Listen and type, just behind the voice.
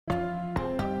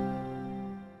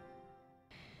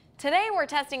Today we're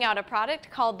testing out a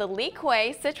product called the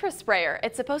Liquay Citrus Sprayer.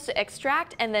 It's supposed to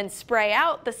extract and then spray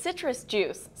out the citrus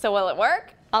juice. So will it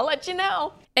work? I'll let you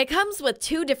know. It comes with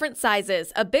two different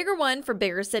sizes, a bigger one for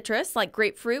bigger citrus like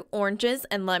grapefruit, oranges,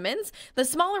 and lemons, the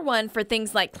smaller one for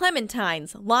things like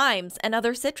clementines, limes, and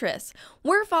other citrus.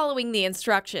 We're following the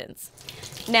instructions.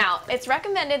 Now, it's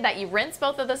recommended that you rinse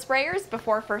both of the sprayers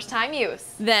before first time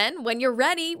use. Then, when you're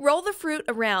ready, roll the fruit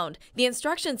around. The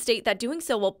instructions state that doing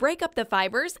so will break up the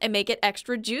fibers and make it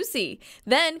extra juicy.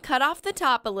 Then, cut off the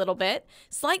top a little bit,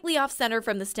 slightly off center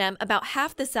from the stem, about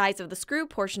half the size of the screw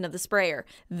portion of the sprayer.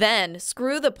 Then,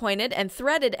 screw the pointed and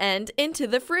threaded end into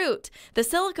the fruit. The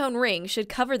silicone ring should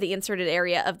cover the inserted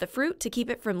area of the fruit to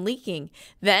keep it from leaking.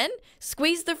 Then,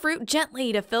 squeeze the fruit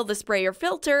gently to fill the sprayer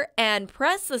filter and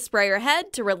press the sprayer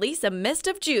head to release a mist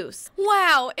of juice.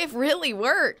 Wow, it really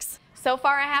works. So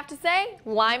far I have to say,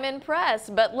 I'm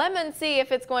impressed, but let's see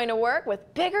if it's going to work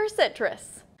with bigger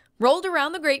citrus. Rolled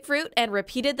around the grapefruit and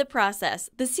repeated the process.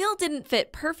 The seal didn't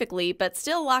fit perfectly, but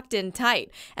still locked in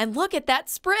tight. And look at that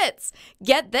spritz!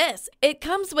 Get this, it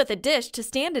comes with a dish to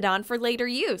stand it on for later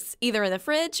use, either in the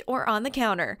fridge or on the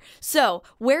counter. So,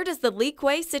 where does the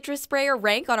Liquay Citrus Sprayer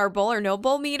rank on our bowl or no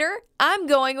bowl meter? I'm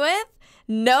going with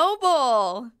no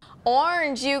bowl.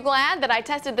 Orange, you glad that I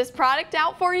tested this product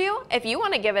out for you? If you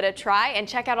want to give it a try and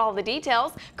check out all the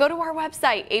details, go to our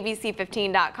website,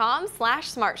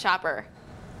 abc15.com/smartshopper.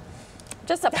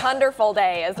 Just a wonderful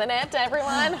day, isn't it,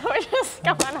 everyone? We're just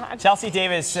going on. Chelsea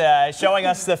Davis showing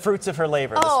us the fruits of her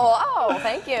labor. Oh,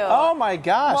 thank you. Oh my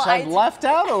gosh, Well, I'm left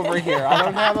out over here. I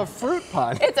don't have a fruit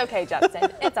pun. It's okay,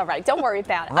 Justin. It's all right. Don't worry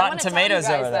about it. Rotten tomatoes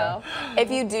over there.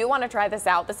 If you do want to try this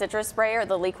out, the citrus sprayer,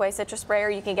 the Liquay Citrus Sprayer,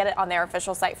 you can get it on their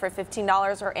official site for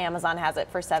 $15 or Amazon has it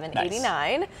for $7.89.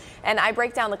 Nice. And I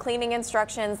break down the cleaning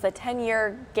instructions, the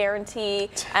 10-year guarantee,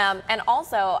 and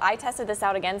also I tested this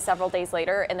out again several days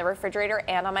later in the refrigerator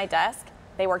and on my desk.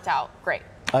 They worked out great.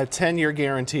 A 10-year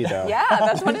guarantee, though. Yeah,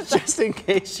 that's what it's just in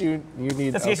case you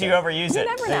need. Just in case you overuse it. You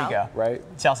never there know. you go. Right.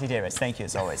 Chelsea Davis, thank you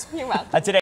as always. You're welcome. Today